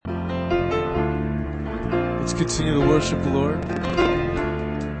continue to worship the Lord.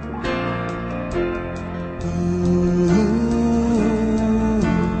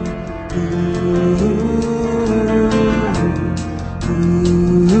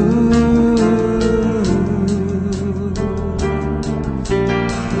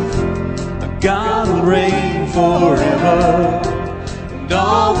 God will reign forever, and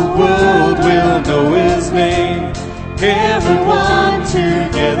all the world will know His name. Everyone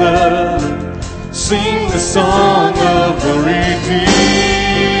together sing the song of the redeemed.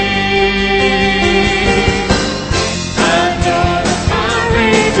 I know that my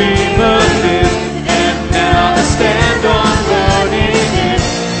Redeemer lives, and now I stand on what He did.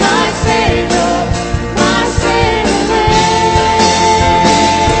 My Savior lives.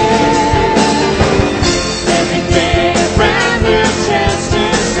 Every day a brand new chance to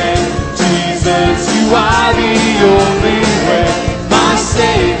say, Jesus, you are the only way. My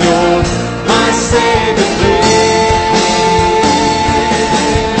Savior lives. The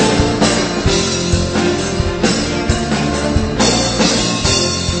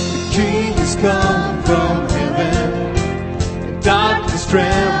King has come from heaven, and darkness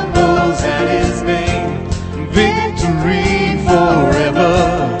trembles at His name. Victory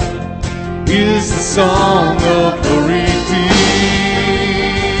forever is the song of the redeemed.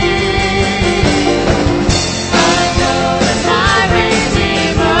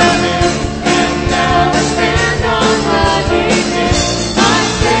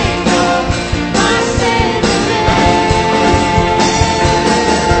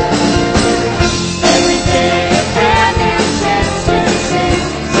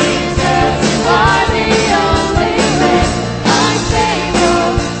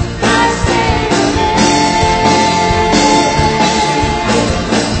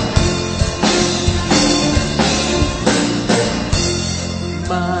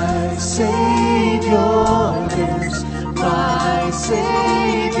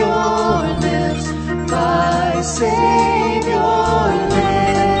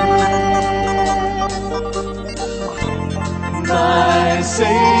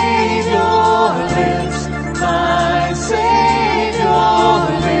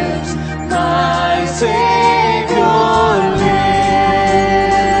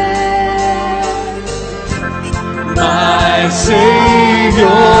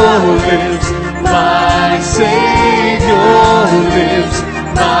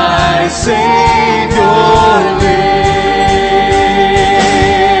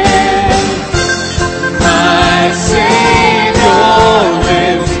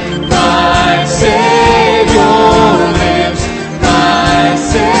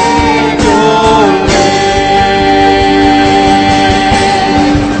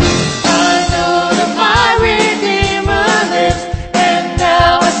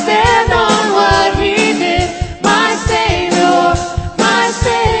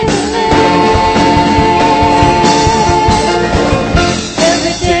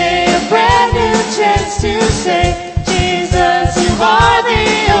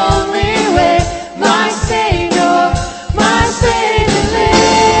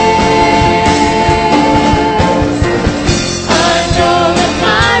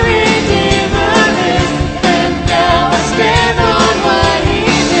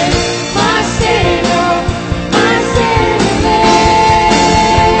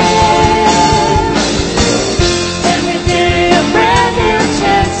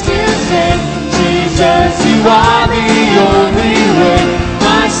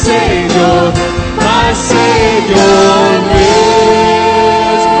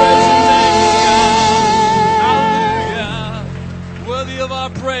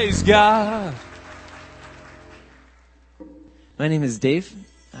 My name is Dave.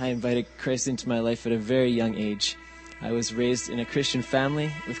 I invited Christ into my life at a very young age. I was raised in a Christian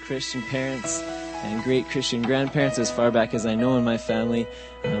family with Christian parents and great Christian grandparents as far back as I know in my family.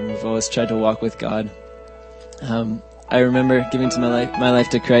 We've always tried to walk with God. I remember giving to my life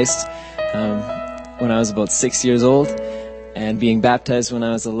to Christ when I was about 6 years old and being baptized when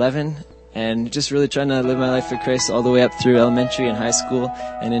I was 11 and just really trying to live my life for Christ all the way up through elementary and high school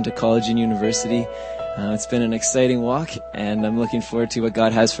and into college and university. It's been an exciting walk, and I'm looking forward to what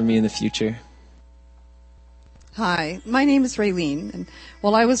God has for me in the future. Hi, my name is Raylene, and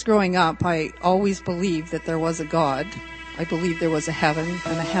while I was growing up, I always believed that there was a God. I believed there was a heaven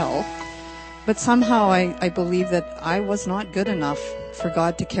and a hell. But somehow I believed that I was not good enough for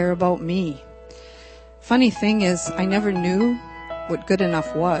God to care about me. Funny thing is, I never knew what good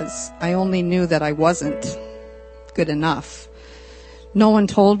enough was. I only knew that I wasn't good enough. No one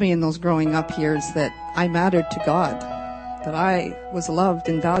told me in those growing up years that I mattered to God, that I was loved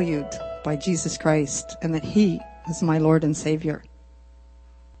and valued by Jesus Christ and that He is my Lord and Savior.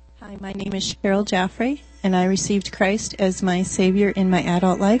 Hi, my name is Cheryl Jaffray, and I received Christ as my Savior in my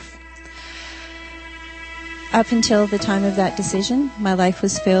adult life. Up until the time of that decision, my life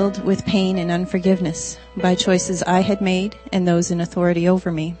was filled with pain and unforgiveness by choices I had made and those in authority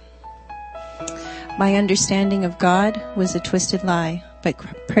over me. My understanding of God was a twisted lie, but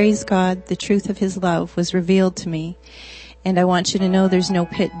praise God, the truth of His love was revealed to me. And I want you to know there's no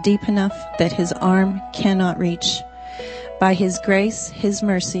pit deep enough that His arm cannot reach. By His grace, His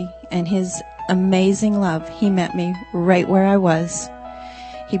mercy, and His amazing love, He met me right where I was.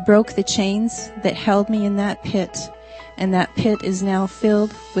 He broke the chains that held me in that pit, and that pit is now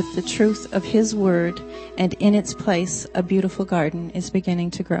filled with the truth of His word, and in its place, a beautiful garden is beginning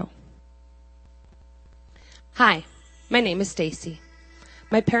to grow. Hi, my name is Stacy.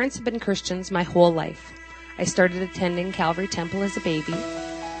 My parents have been Christians my whole life. I started attending Calvary Temple as a baby.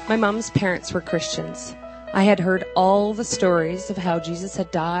 My mom's parents were Christians. I had heard all the stories of how Jesus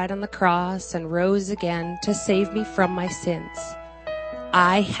had died on the cross and rose again to save me from my sins.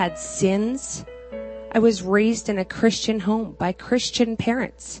 I had sins. I was raised in a Christian home by Christian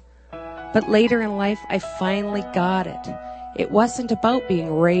parents. But later in life, I finally got it. It wasn't about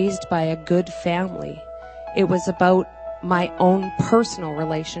being raised by a good family. It was about my own personal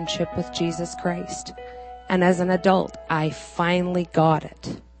relationship with Jesus Christ. And as an adult, I finally got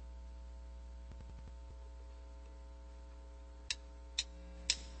it.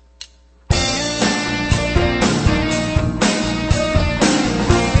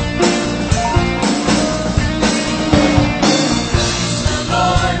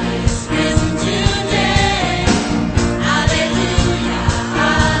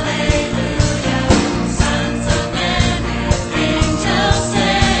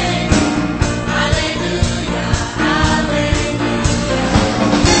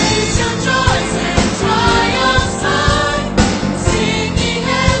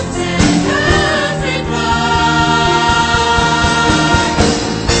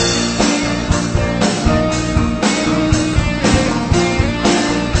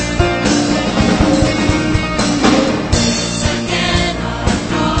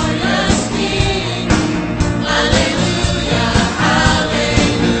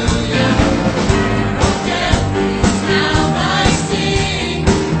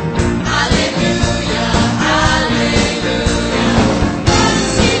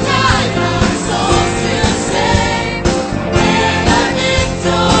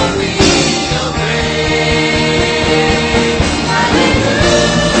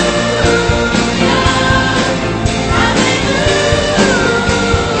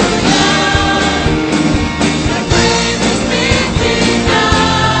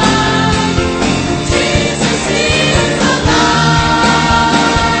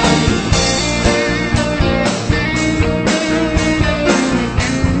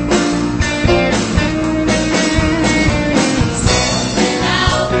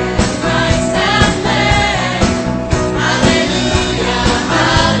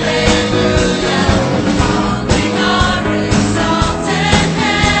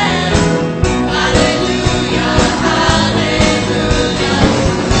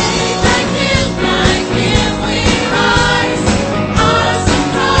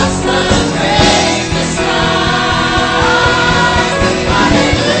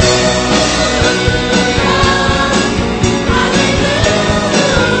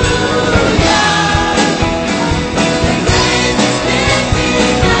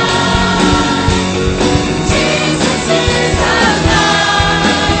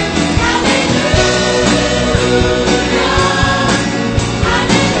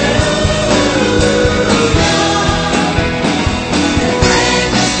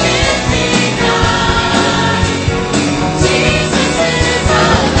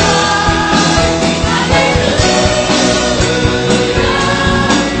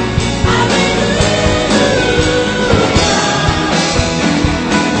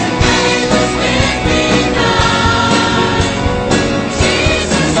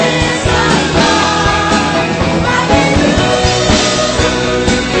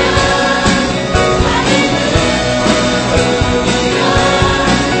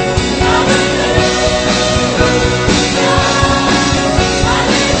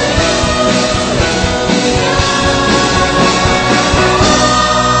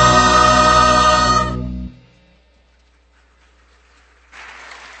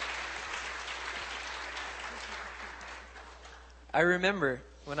 I remember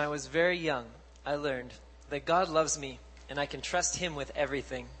when I was very young, I learned that God loves me and I can trust Him with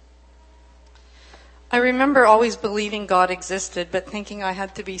everything. I remember always believing God existed, but thinking I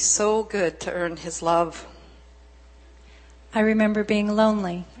had to be so good to earn his love. I remember being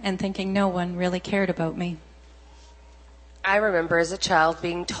lonely and thinking no one really cared about me. I remember as a child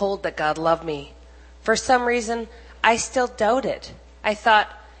being told that God loved me. For some reason, I still doubted. I thought,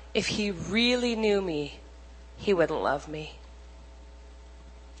 if he really knew me, he wouldn't love me.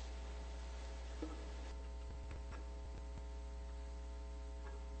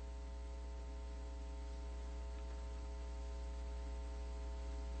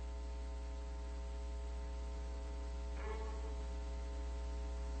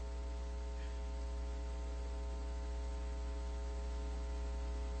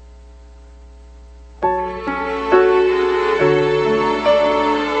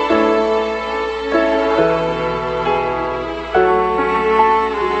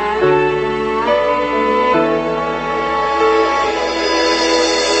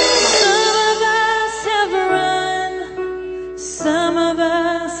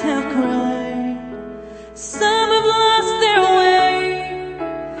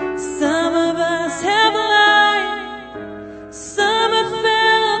 Some have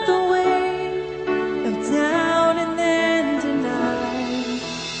felt the weight of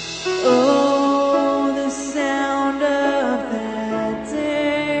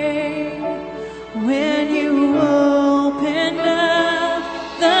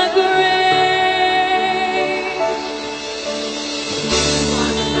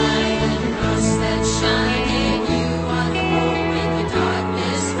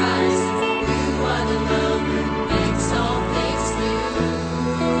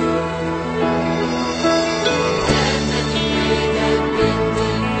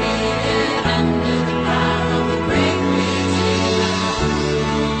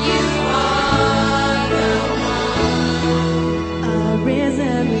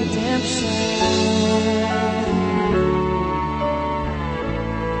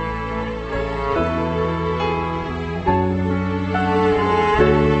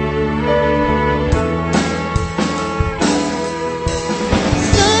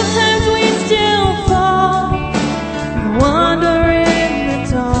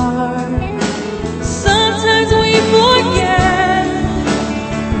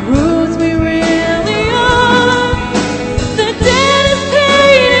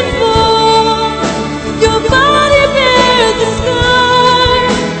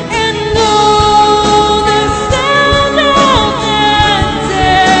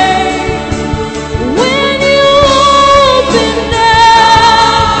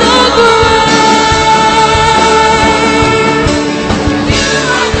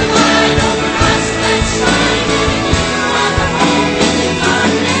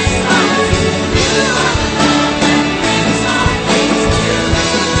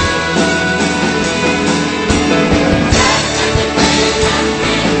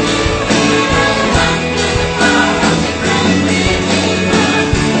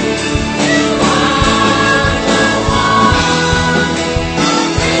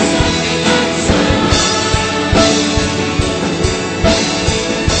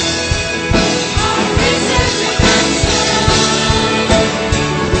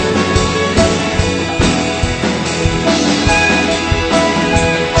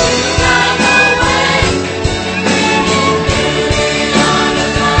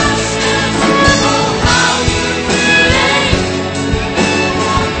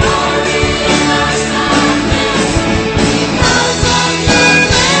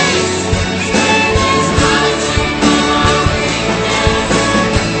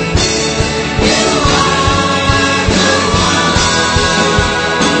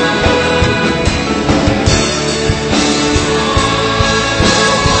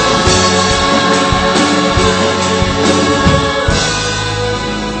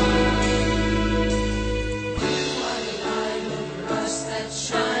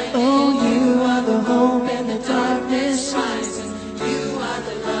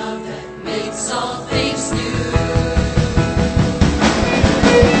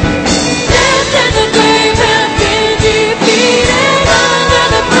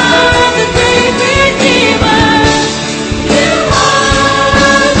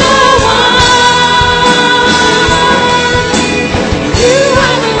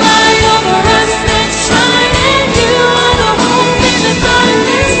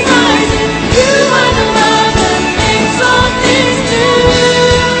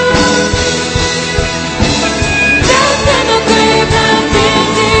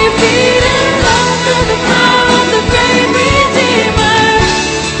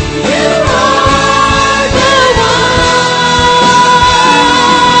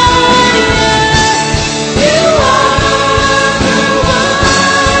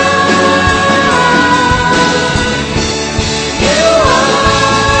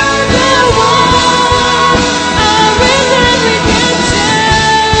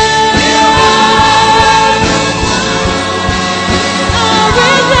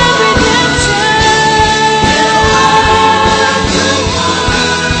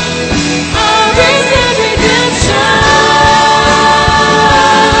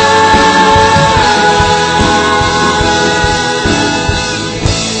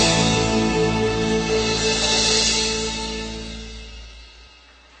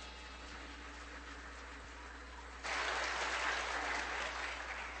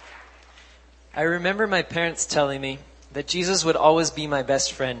remember my parents telling me that Jesus would always be my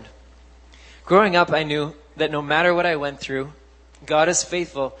best friend. Growing up, I knew that no matter what I went through, God is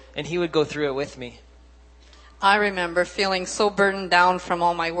faithful and He would go through it with me. I remember feeling so burdened down from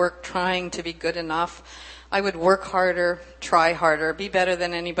all my work trying to be good enough. I would work harder, try harder, be better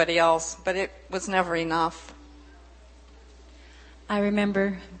than anybody else, but it was never enough. I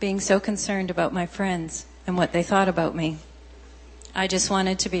remember being so concerned about my friends and what they thought about me. I just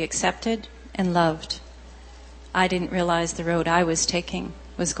wanted to be accepted and loved. I didn't realize the road I was taking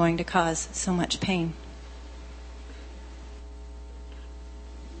was going to cause so much pain.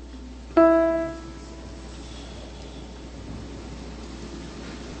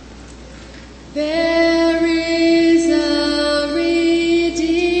 There is a Redeemer,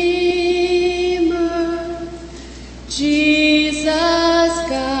 Jesus,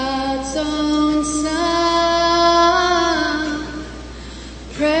 God's own Son,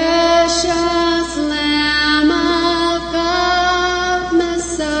 precious Lamb of God,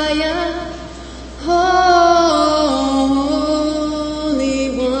 Messiah, Holy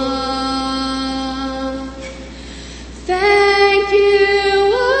One. Thank you,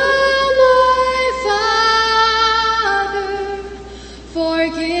 for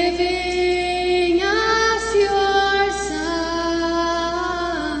giving us your Son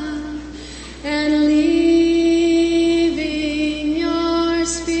and leaving your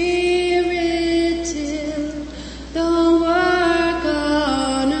Spirit till the work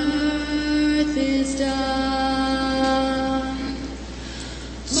on earth is done.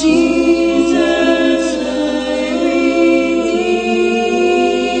 Jesus, my Redeemer,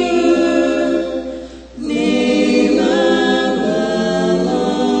 name of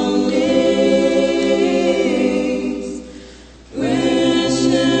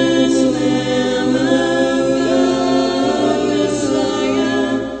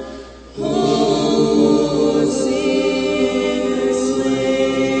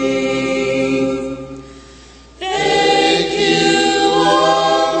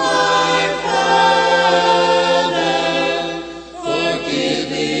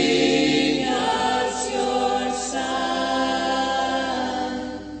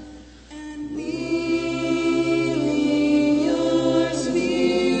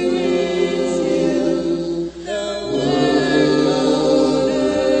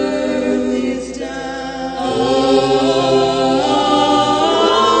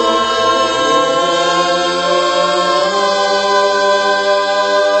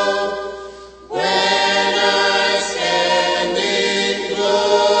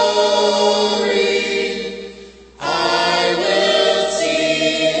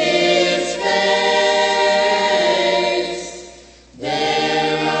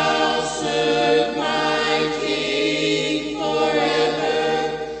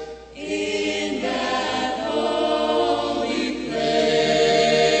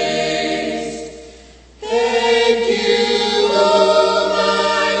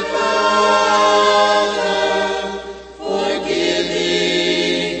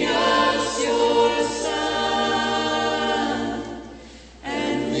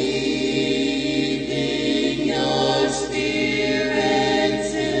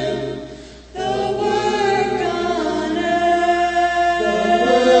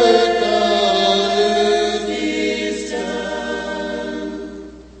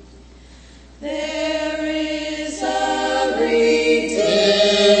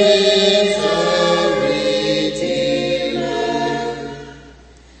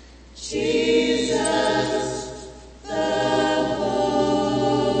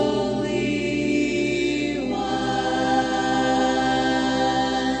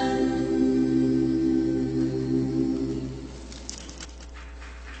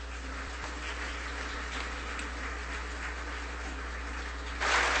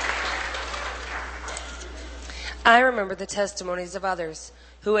I remember the testimonies of others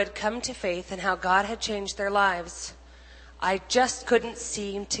who had come to faith and how God had changed their lives. I just couldn't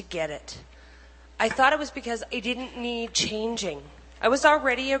seem to get it. I thought it was because I didn't need changing. I was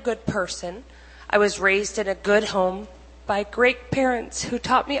already a good person. I was raised in a good home by great parents who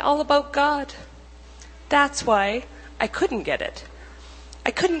taught me all about God. That's why I couldn't get it.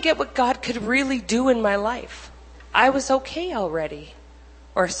 I couldn't get what God could really do in my life. I was okay already,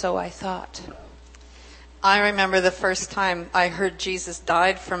 or so I thought. I remember the first time I heard Jesus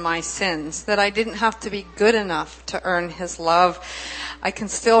died for my sins, that I didn't have to be good enough to earn his love. I can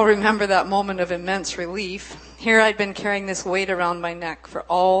still remember that moment of immense relief. Here I'd been carrying this weight around my neck for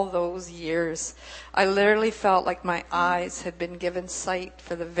all those years. I literally felt like my eyes had been given sight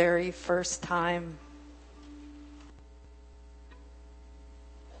for the very first time.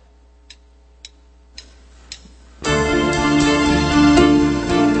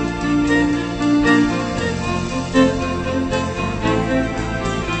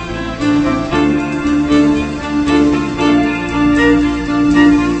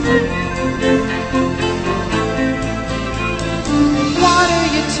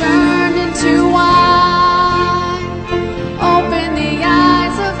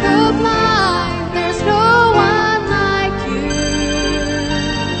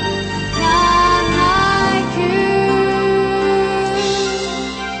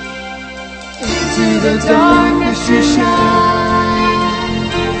 the darkness you shine.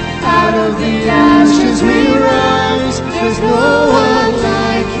 Out of the ashes we rise. There's no one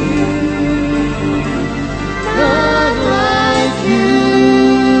like you. None like you.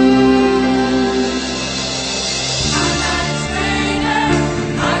 Our God is greater,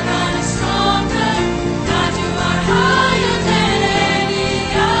 our God is stronger. God, you are higher than any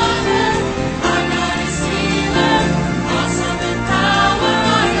other. Our God is healer, awesome in power,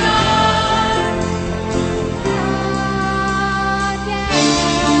 our God.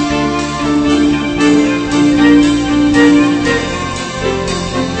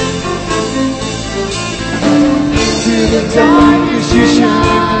 Through the darkness you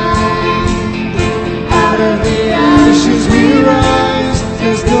shine. Out of the ashes we rise.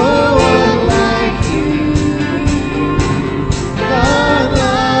 There's no one like you. None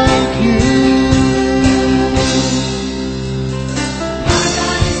like you. Our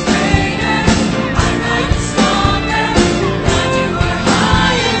God is greater, our God is stronger. God, you are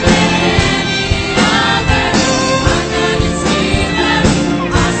higher than any other. Our God is healer,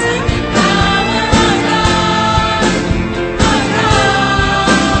 awesome in power, our God. Our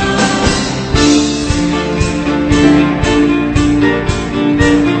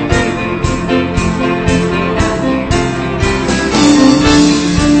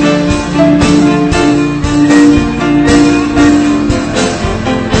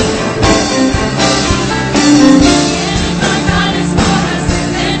God is for us,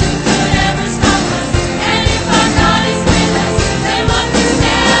 then who could ever stop us? And if our God is with us, then what can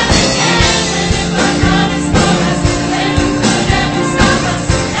stand against? And if our God is for us, then who could ever stop us?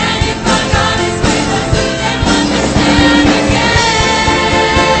 And if our God is with us, then what can stand against?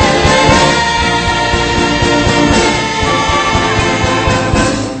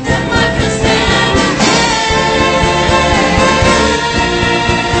 Then what can stand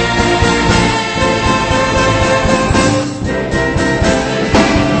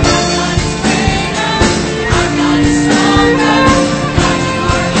Our God is stronger.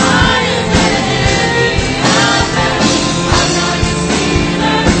 God, you are higher than any other. Our God is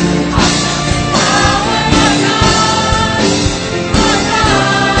healer, awesome in power,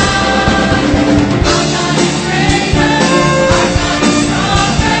 our God. Our God is greater. Our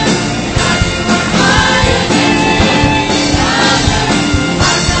God is stronger. God, you are higher than any other.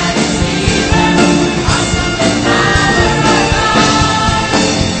 Our God is healer, awesome in power, our God.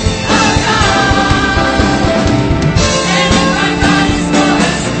 Our God. And if our God is for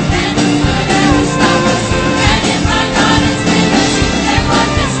us, then who could ever stop us? And if our God is with us, then what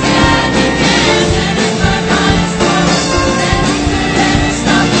can stand against? And if our God is for us, then who could ever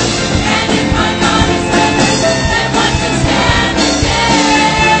stop us? And if our God is with us,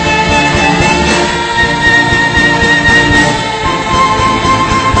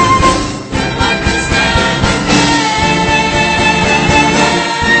 then what can stand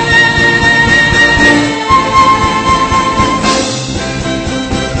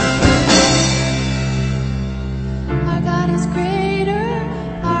Our God is greater,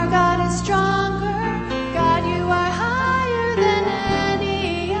 our God is stronger. God, you are higher than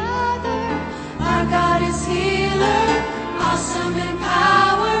any other. Our God is healer, awesome in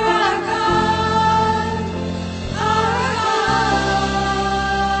power, our God. Our God.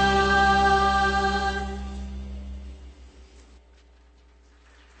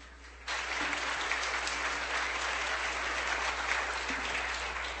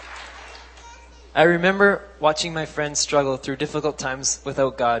 I remember watching my friends struggle through difficult times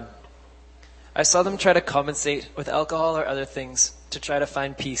without God. I saw them try to compensate with alcohol or other things to try to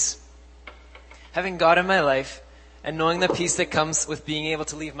find peace. Having God in my life and knowing the peace that comes with being able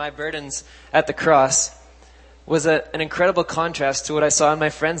to leave my burdens at the cross was an incredible contrast to what I saw in my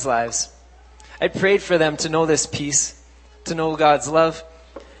friends' lives. I prayed for them to know this peace, to know God's love,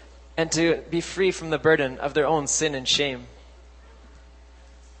 and to be free from the burden of their own sin and shame.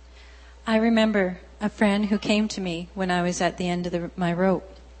 I remember a friend who came to me when I was at the end of my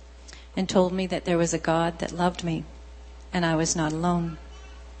rope and told me that there was a God that loved me and I was not alone.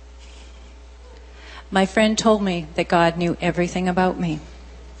 My friend told me that God knew everything about me,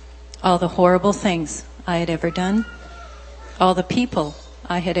 all the horrible things I had ever done, all the people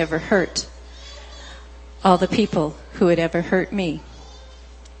I had ever hurt, all the people who had ever hurt me.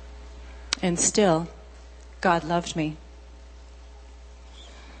 And still, God loved me.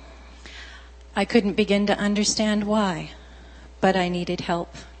 I couldn't begin to understand why, but I needed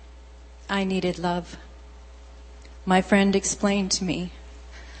help. I needed love. My friend explained to me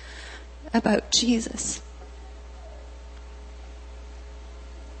about Jesus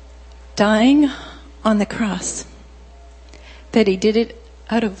dying on the cross, that he did it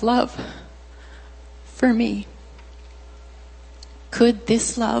out of love for me? Could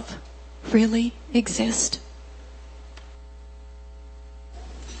this love really exist?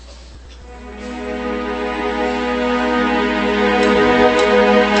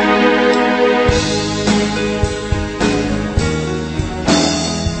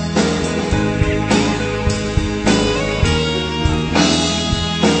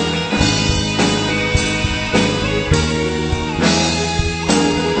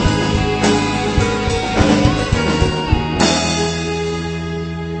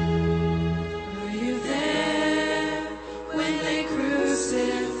 Were you there?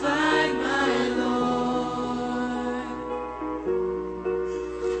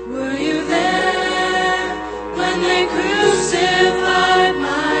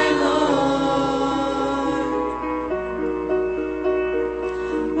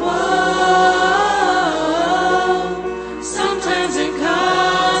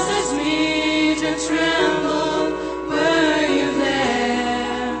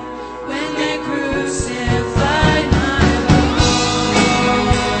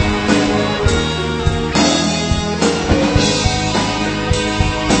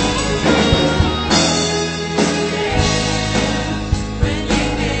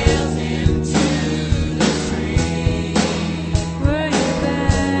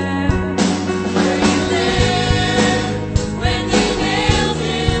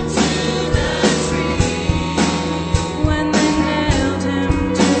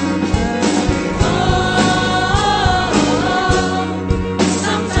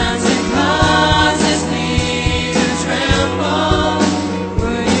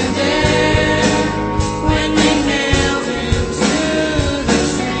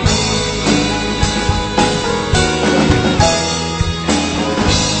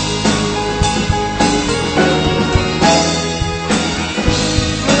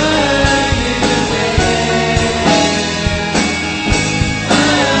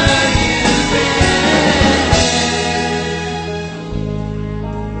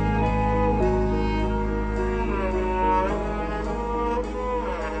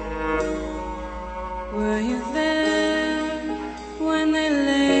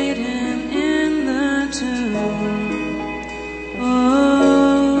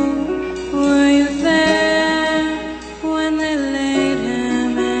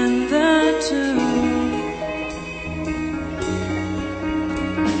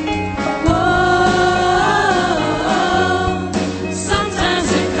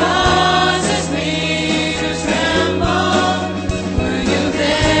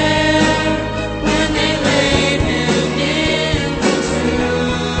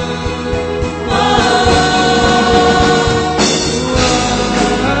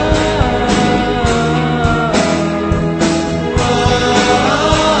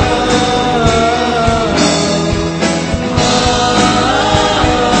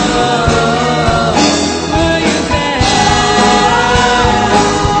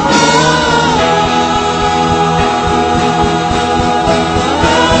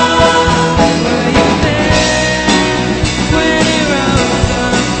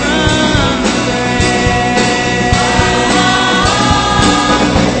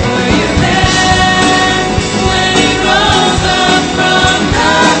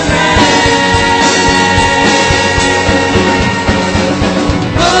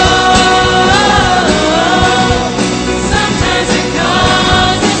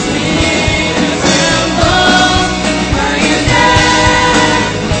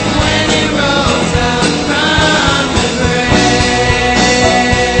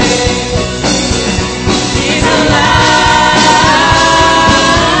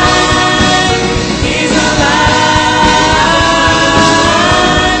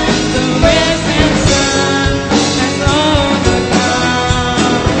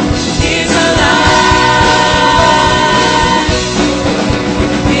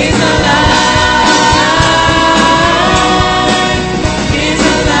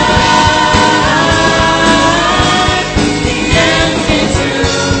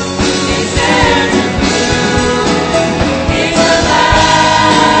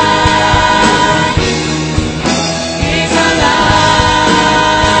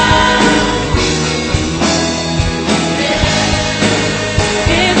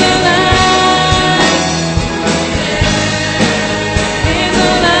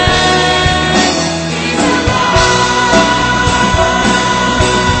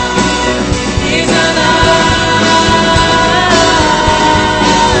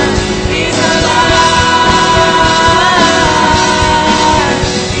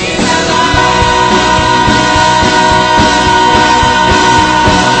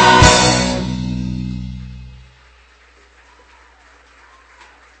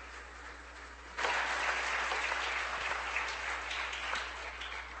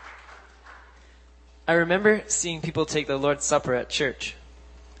 I remember seeing people take the Lord's Supper at church.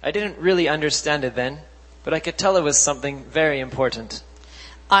 I didn't really understand it then, but I could tell it was something very important.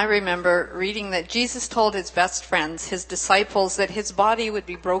 I remember reading that Jesus told his best friends, his disciples, that his body would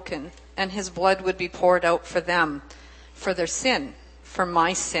be broken and his blood would be poured out for them, for their sin, for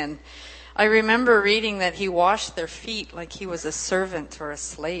my sin. I remember reading that he washed their feet like he was a servant or a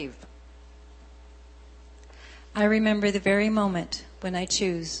slave. I remember the very moment when I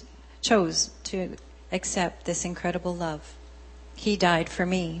chose to accept this incredible love. He died for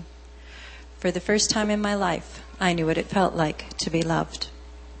me. For the first time in my life, I knew what it felt like to be loved.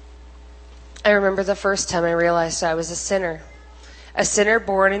 I remember the first time I realized I was a sinner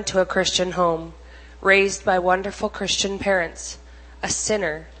born into a Christian home, raised by wonderful Christian parents, a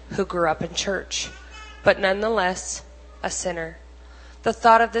sinner who grew up in church, but nonetheless a sinner. The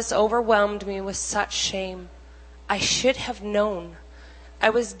thought of this overwhelmed me with such shame. I should have known. I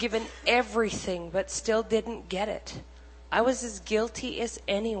was given everything, but still didn't get it. I was as guilty as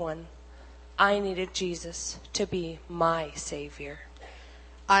anyone. I needed Jesus to be my Savior.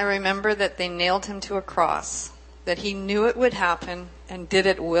 I remember that they nailed him to a cross, that he knew it would happen and did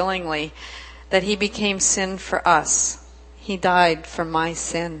it willingly, that he became sin for us. He died for my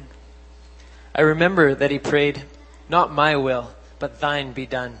sin. I remember that he prayed, "Not my will, but thine be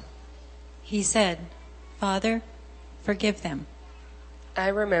done." He said, "Father, forgive them." I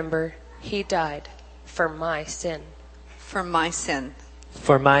remember he died for my sin. For my sin.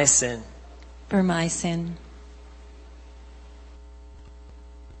 For my sin. For my sin.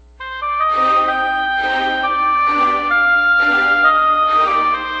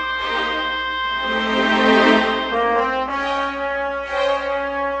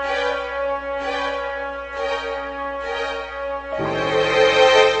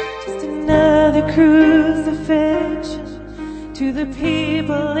 Crucifixion to the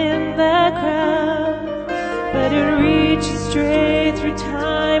people in that crowd, but it reaches straight through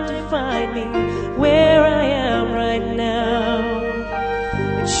time to find me where I am right now.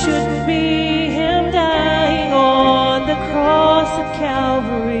 It shouldn't be him dying on the cross of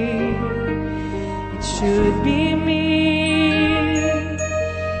Calvary. It should be me.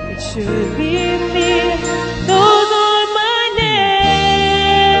 It should be me. Those are my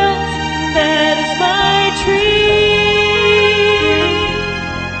nails. That is my tree.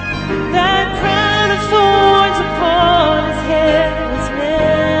 That crown of thorns upon his head was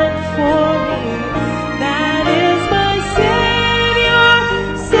meant for me. That is my Savior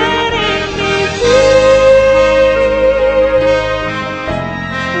setting me free.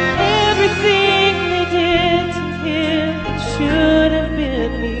 Everything they did to him should have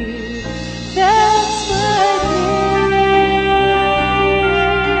been me. That's my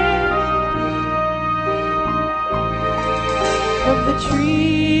from the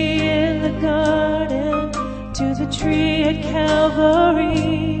tree in the garden to the tree at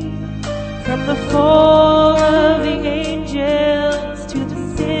Calvary, from the fall of the angels to the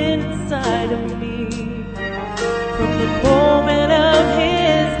sin inside of me, from the moment of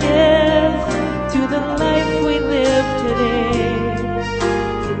his death to the life we live today.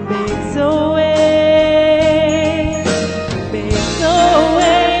 He makes a way, makes a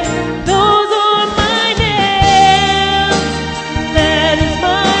way. Those are my nails. That is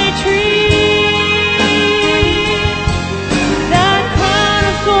my tree. That crown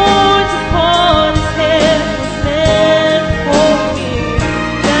of thorns upon his head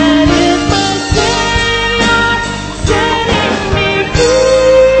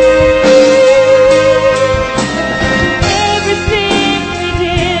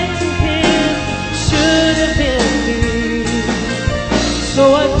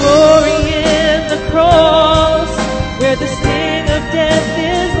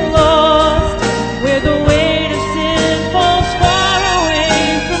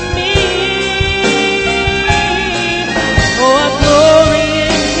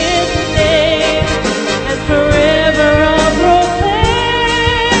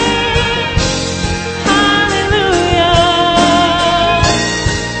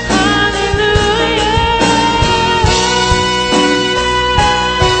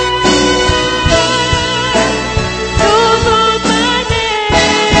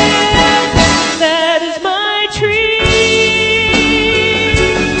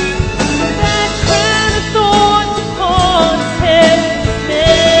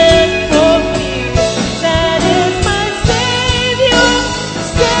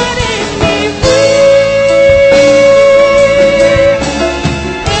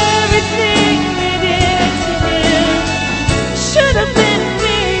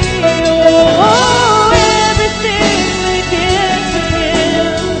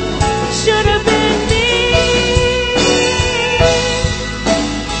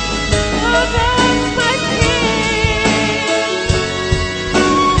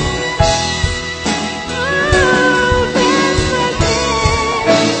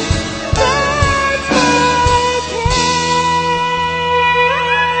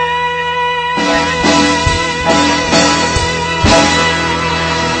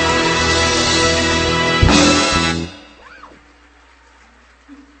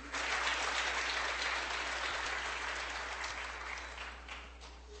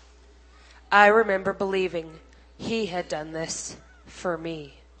I remember believing he had done this for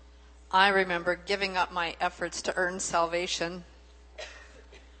me. I remember giving up my efforts to earn salvation.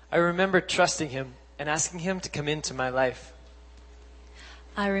 I remember trusting him and asking him to come into my life.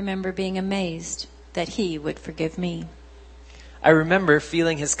 I remember being amazed that he would forgive me. I remember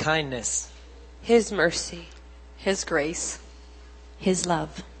feeling his kindness. His mercy. His grace. His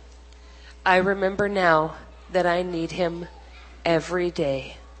love. I remember now that I need him every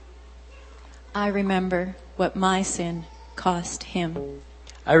day. I remember what my sin cost him.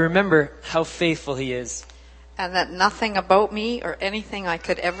 I remember how faithful he is. And that nothing about me or anything I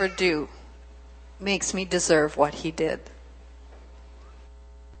could ever do makes me deserve what he did.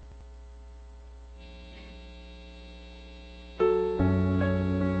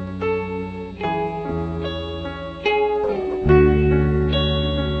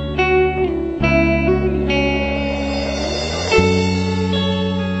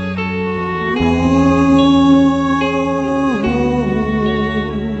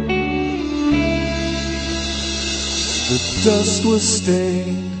 Dust was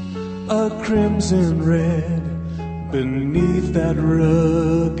stained a crimson red beneath that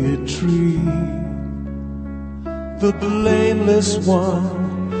rugged tree. The blameless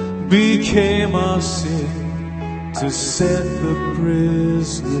one became our sin to set the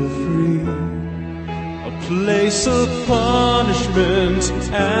prisoner free. A place of punishment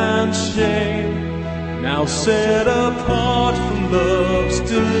and shame, now set apart from love's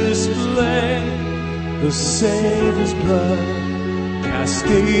display. The Savior's blood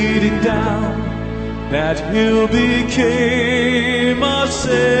cascading down that hill became our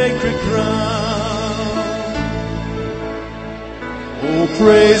sacred ground. Oh,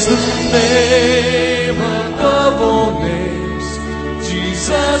 praise the name above all names,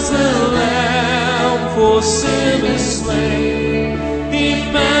 Jesus the Lamb for sinners slain.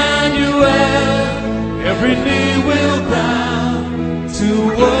 Emmanuel, every knee will bow to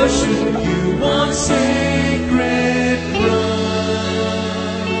worship you on sacred ground.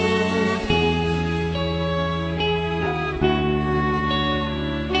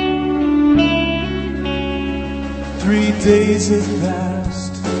 3 days have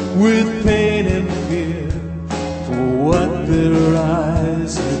passed with pain and fear for what their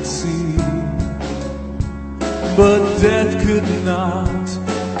eyes had seen, but death could not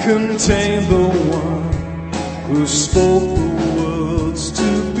contain the one who spoke the worlds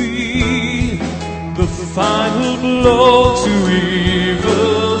to be. The final blow to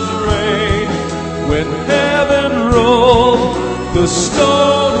evil's reign, when heaven rolled the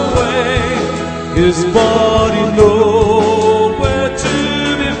stone away, his body nowhere to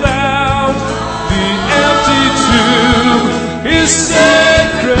be found. The empty tomb is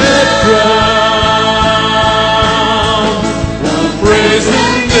sacred ground. Oh, praise the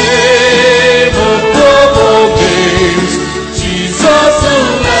name above all names, Jesus the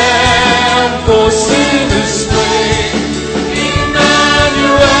Lamb for sinners slain.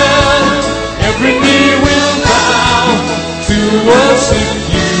 Emmanuel, every knee will bow to worship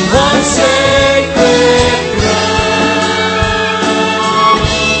you on sacred ground.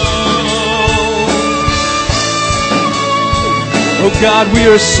 Oh God, we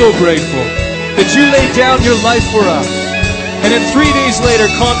are so grateful that you laid down your life for us, and then 3 days later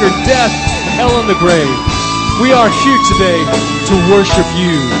conquered death, hell, and the grave. We are here today to worship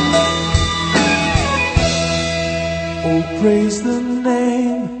you. Oh, praise the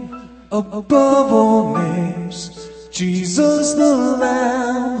name above all names, Jesus the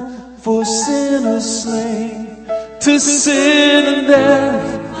Lamb for sinners slain. To sin and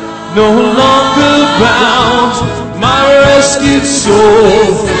death no longer bound, my rescued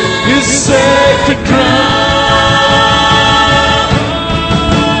soul is sacred ground.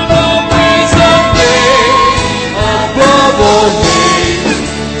 Oh, praise the name above all names,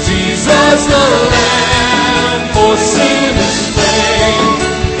 Jesus the Lamb for sinners slain.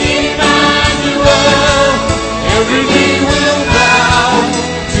 Emmanuel, every knee will bow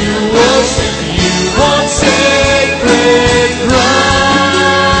to worship you on sacred ground.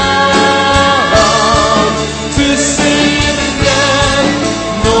 To sin and death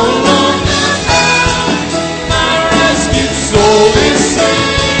no longer bound,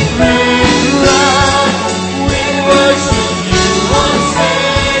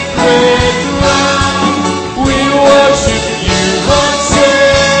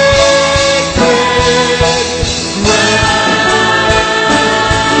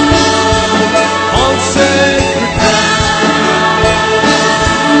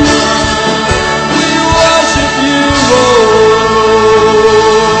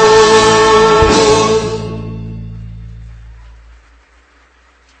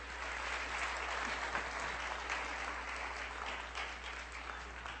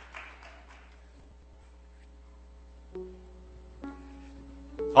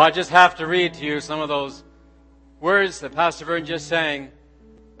 I just have to read to you some of those words that Pastor Vern just sang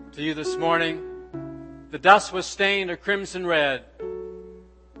to you this morning. The dust was stained a crimson red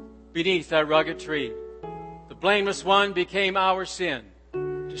beneath that rugged tree. The blameless one became our sin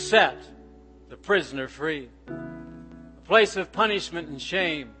to set the prisoner free. A place of punishment and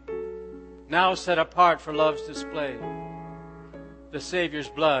shame, now set apart for love's display. The Savior's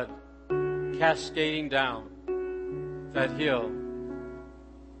blood cascading down that hill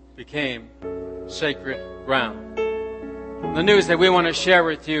became sacred ground. The news that we want to share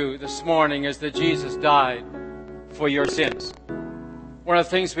with you this morning is that Jesus died for your sins. One of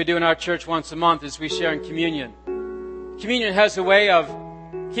the things we do in our church once a month is we share in communion. Communion has a way of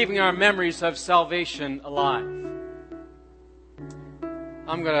keeping our memories of salvation alive.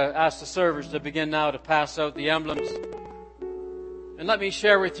 I'm going to ask the servers to begin now to pass out the emblems. And let me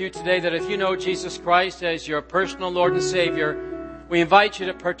share with you today that if you know Jesus Christ as your personal Lord and Savior, we invite you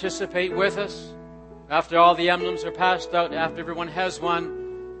to participate with us. After all the emblems are passed out, after everyone has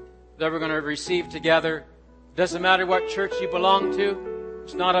one, that we're going to receive together. Doesn't matter what church you belong to.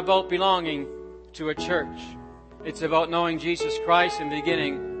 It's not about belonging to a church. It's about knowing Jesus Christ and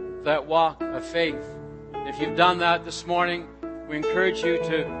beginning that walk of faith. If you've done that this morning, we encourage you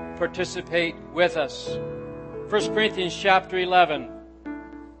to participate with us. 1 Corinthians chapter 11,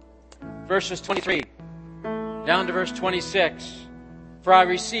 verses 23 down to verse 26. For I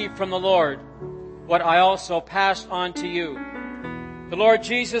received from the Lord what I also passed on to you. The Lord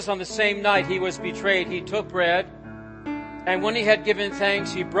Jesus, on the same night he was betrayed, he took bread, and when he had given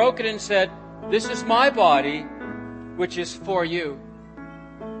thanks, he broke it and said, "This is my body, which is for you."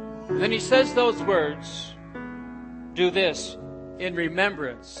 And then he says those words, "Do this in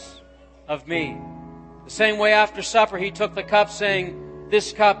remembrance of me." The same way after supper he took the cup, saying,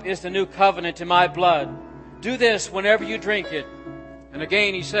 "This cup is the new covenant in my blood. Do this whenever you drink it." And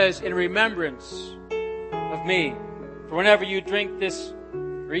again he says, "In remembrance of me. For whenever you drink this,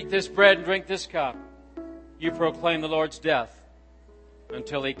 or eat this bread and drink this cup, you proclaim the Lord's death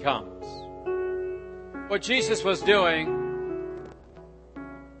until he comes." What Jesus was doing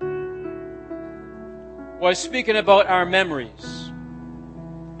was speaking about our memories.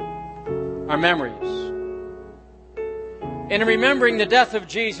 Our memories. In remembering the death of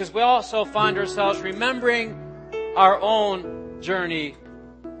Jesus, we also find ourselves remembering our own journey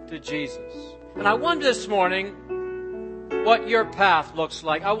to Jesus. And I wonder this morning what your path looks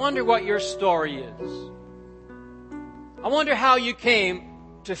like. I wonder what your story is. I wonder how you came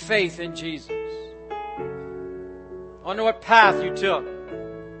to faith in Jesus. I wonder what path you took.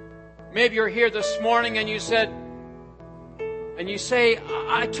 Maybe you're here this morning and you say,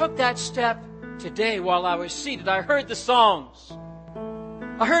 I took that step today while I was seated. I heard the songs.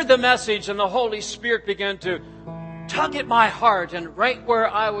 I heard the message, and the Holy Spirit began to tug at my heart, and right where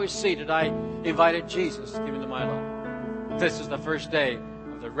I was seated, I invited Jesus to come into my life. This is the first day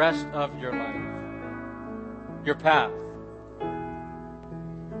of the rest of your life. Your path.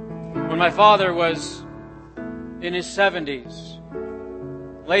 When my father was in his 70s,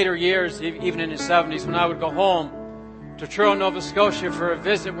 later years, even in his 70s, when I would go home to Truro, Nova Scotia for a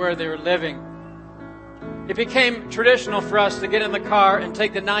visit where they were living, it became traditional for us to get in the car and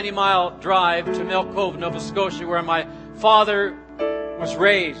take the 90-mile drive to Milk Cove, Nova Scotia, where my father was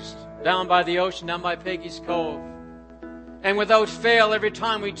raised, down by the ocean, down by Peggy's Cove. And without fail, every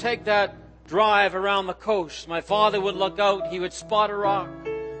time we take that drive around the coast, my father would look out, he would spot a rock,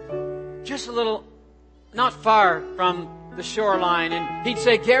 just a little, not far from the shoreline, and he'd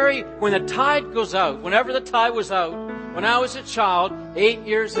say, "Gary, when the tide goes out," whenever the tide was out, when I was a child, 8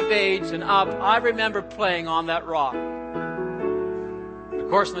 years of age and up, I remember playing on that rock. Of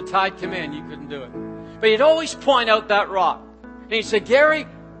course, when the tide came in, you couldn't do it. But he'd always point out that rock. And he'd say, "Gary,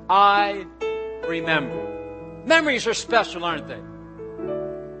 I remember." Memories are special, aren't they?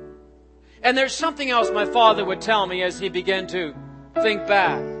 And there's something else my father would tell me as he began to think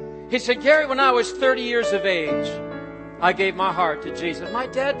back. He said, "Gary, when I was 30 years of age, I gave my heart to Jesus." My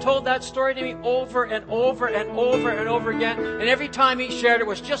dad told that story to me over and over and over and over again. And every time he shared it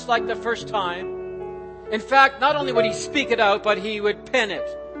was just like the first time. In fact, not only would he speak it out, but he would pen it.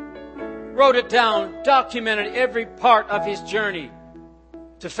 Wrote it down, documented every part of his journey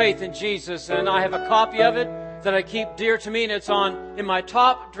to faith in Jesus. And I have a copy of it that I keep dear to me, and it's in my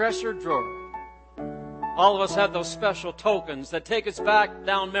top dresser drawer. All of us have those special tokens that take us back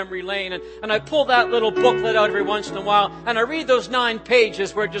down memory lane. And I pull that little booklet out every once in a while, and I read those 9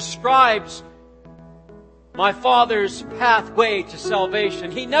 pages where it describes my father's pathway to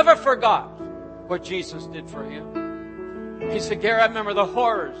salvation. He never forgot what Jesus did for him. He said, "Gary, I remember the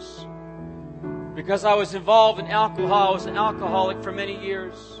horrors Because I was involved in alcohol. I was an alcoholic for many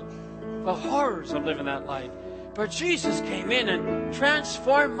years. The horrors of living that life. But Jesus came in and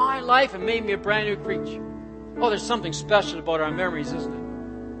transformed my life and made me a brand new creature. Oh, there's something special about our memories, isn't it?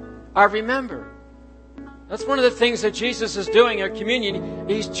 I remember. That's one of the things that Jesus is doing in communion.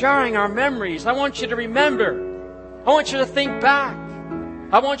 He's jarring our memories. I want you to remember. I want you to think back.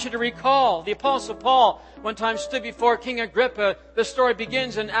 I want you to recall. The Apostle Paul one time stood before King Agrippa. The story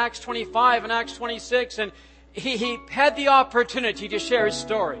begins in Acts 25 and Acts 26, and he had the opportunity to share his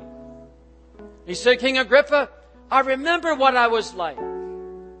story. He said, King Agrippa, I remember what I was like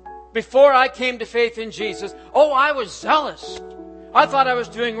before I came to faith in Jesus. Oh, I was zealous. I thought I was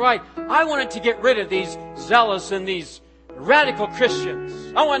doing right. I wanted to get rid of these zealous and these radical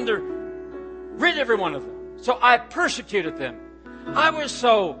Christians. I wanted to rid every one of them. So I persecuted them. I was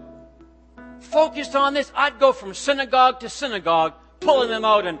so focused on this, I'd go from synagogue to synagogue, pulling them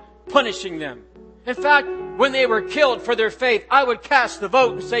out and punishing them. In fact, when they were killed for their faith, I would cast the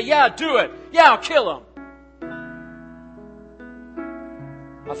vote and say, yeah, do it. Yeah, I'll kill them.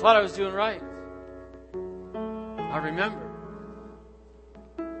 I thought I was doing right. I remember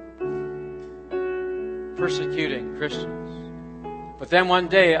persecuting Christians. But then one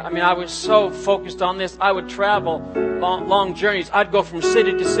day, I was so focused on this, I would travel long journeys. I'd go from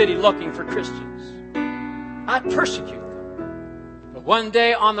city to city looking for Christians. I'd persecute them. But one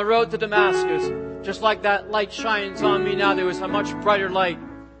day on the road to Damascus, just like that light shines on me now, there was a much brighter light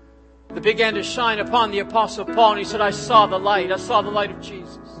that began to shine upon the Apostle Paul. And he said, I saw the light. I saw the light of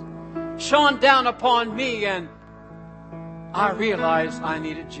Jesus. Shone down upon me, and I realized I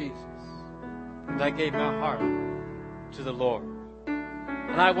needed Jesus. And I gave my heart to the Lord.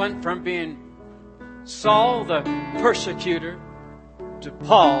 And I went from being Saul the persecutor to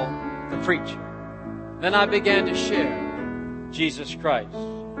Paul the preacher. Then I began to share Jesus Christ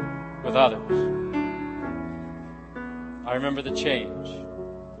with others. I remember the change.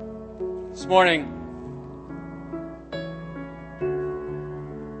 This morning,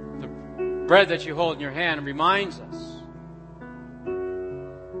 the bread that you hold in your hand reminds us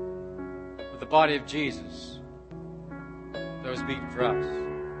of the body of Jesus that was beaten for us.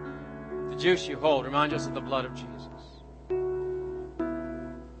 The juice you hold reminds us of the blood of Jesus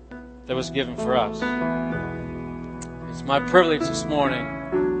that was given for us. It's my privilege this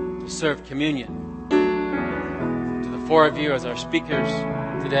morning to serve communion to the four of you as our speakers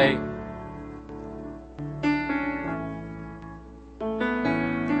today.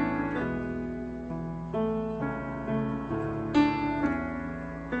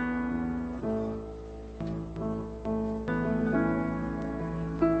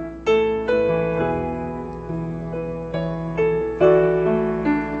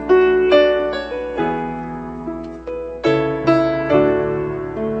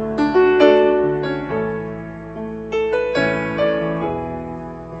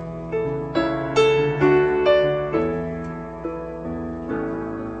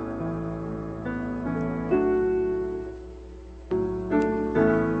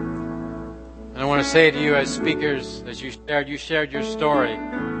 Say to you as speakers, as you shared your story,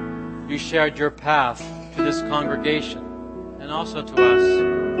 you shared your path to this congregation and also to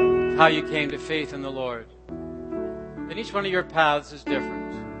us, how you came to faith in the Lord. And each one of your paths is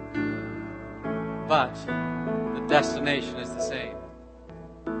different, but the destination is the same.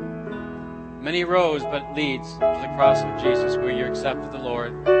 Many roads but leads to the cross of Jesus, where you accepted the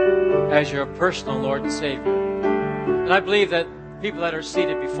Lord as your personal Lord and Savior. And I believe that people that are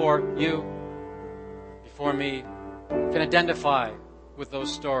seated before you, for me, can identify with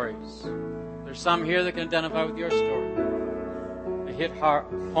those stories. There's some here that can identify with your story. It hit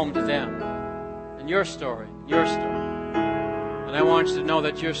home to them. And your story. And I want you to know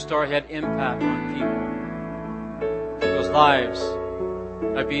that your story had impact on people. Those lives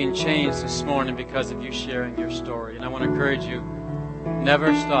are being changed this morning because of you sharing your story. And I want to encourage you,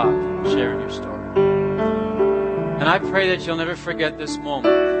 never stop sharing your story. And I pray that you'll never forget this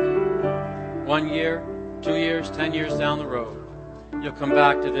moment. 1 year, 2 years, 10 years down the road, you'll come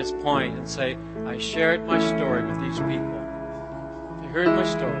back to this point and say, I shared my story with these people. They heard my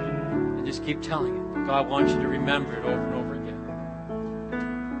story and just keep telling it. God wants you to remember it over and over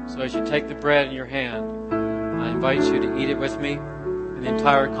again. So as you take the bread in your hand, I invite you to eat it with me and the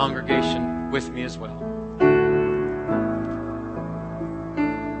entire congregation with me as well.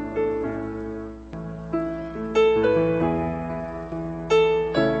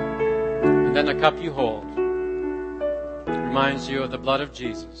 And then the cup you hold reminds you of the blood of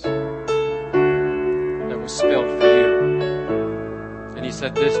Jesus that was spilled for you. And he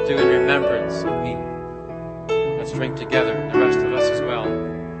said, this do in remembrance of me. Let's drink together, the rest of us as well.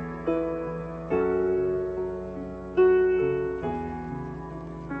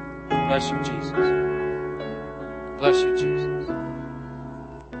 Bless you, Jesus. Bless you, Jesus.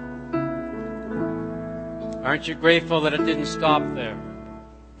 Aren't you grateful that it didn't stop there?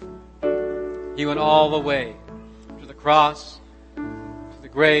 He went all the way to the cross, to the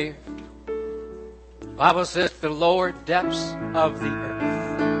grave. The Bible says the lower depths of the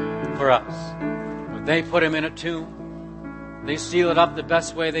earth for us. When they put him in a tomb, they sealed it up the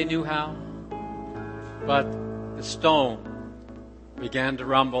best way they knew how. But the stone began to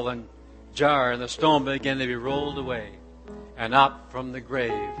rumble and jar, and the stone began to be rolled away. And up from the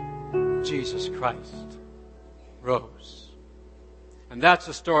grave, Jesus Christ rose. And that's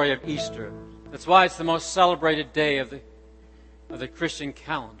the story of Easter. That's why it's the most celebrated day of the Christian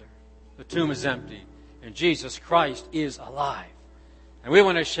calendar. The tomb is empty, and Jesus Christ is alive. And we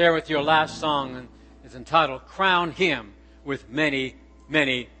want to share with you our last song, and it's entitled, Crown Him with Many,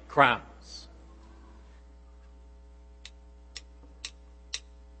 Many Crowns.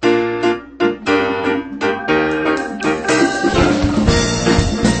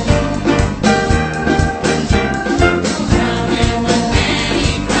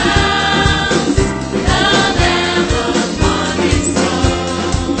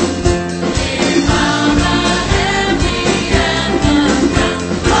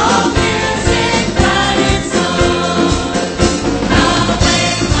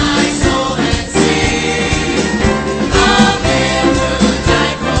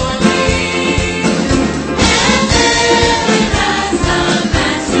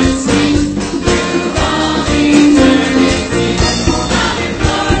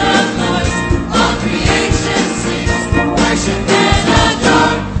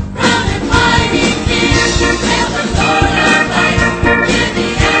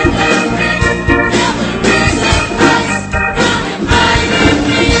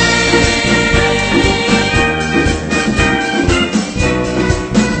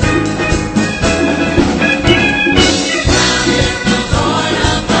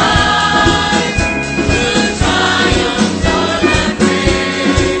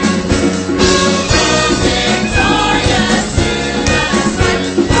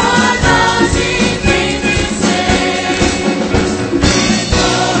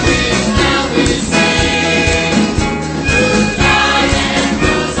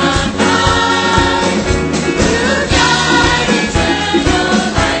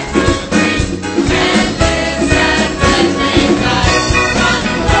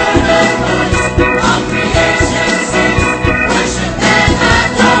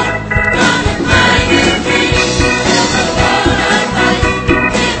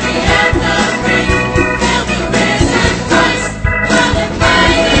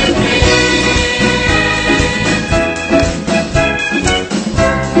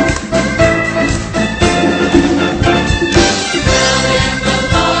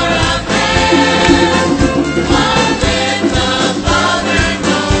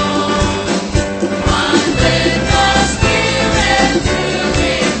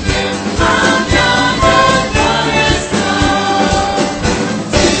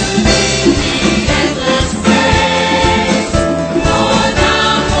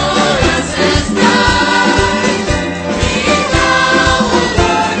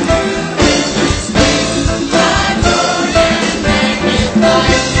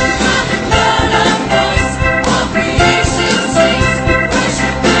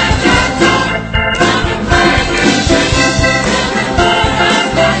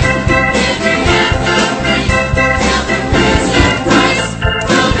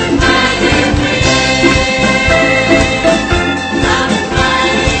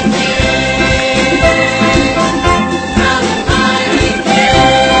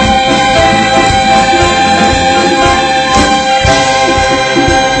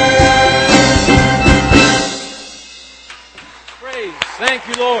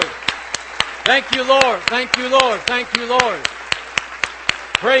 Thank you, Lord. Thank you, Lord. Thank you, Lord.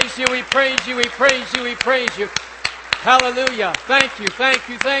 Praise you, we praise you, we praise you, we praise you. Hallelujah. Thank you, thank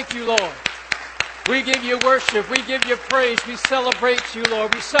you, thank you, Lord. We give you worship. We give you praise. We celebrate you,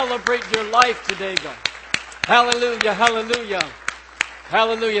 Lord. We celebrate your life today, God. Hallelujah, hallelujah,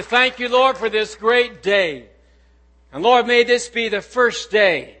 hallelujah. Thank you, Lord, for this great day. And Lord, may this be the first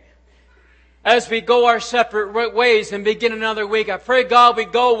day as we go our separate ways and begin another week. I pray, God, we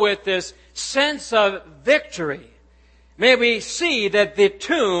go with this sense of victory. May we see that the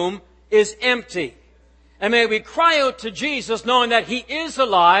tomb is empty. And may we cry out to Jesus knowing that He is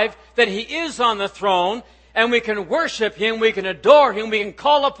alive, that He is on the throne, and we can worship Him, we can adore Him, we can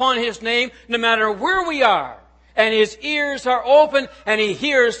call upon His name no matter where we are. And His ears are open and He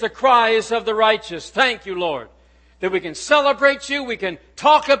hears the cries of the righteous. Thank you, Lord. that we can celebrate you, we can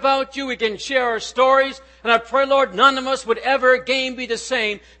talk about you, we can share our stories. And I pray, Lord, none of us would ever again be the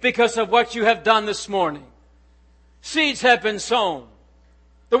same because of what you have done this morning. Seeds have been sown.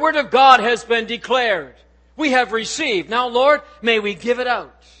 The Word of God has been declared. We have received. Now, Lord, may we give it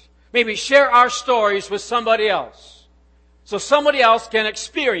out. May we share our stories with somebody else, so somebody else can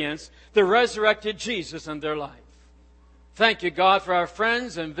experience the resurrected Jesus in their life. Thank you, God, for our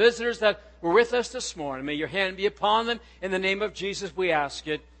friends and visitors that were with us this morning. May your hand be upon them. In the name of Jesus, we ask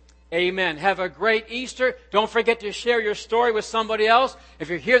it. Amen. Have a great Easter. Don't forget to share your story with somebody else. If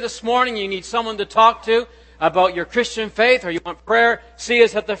you're here this morning, you need someone to talk to about your Christian faith or you want prayer, see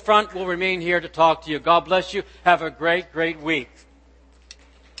us at the front. We'll remain here to talk to you. God bless you. Have a great, great week.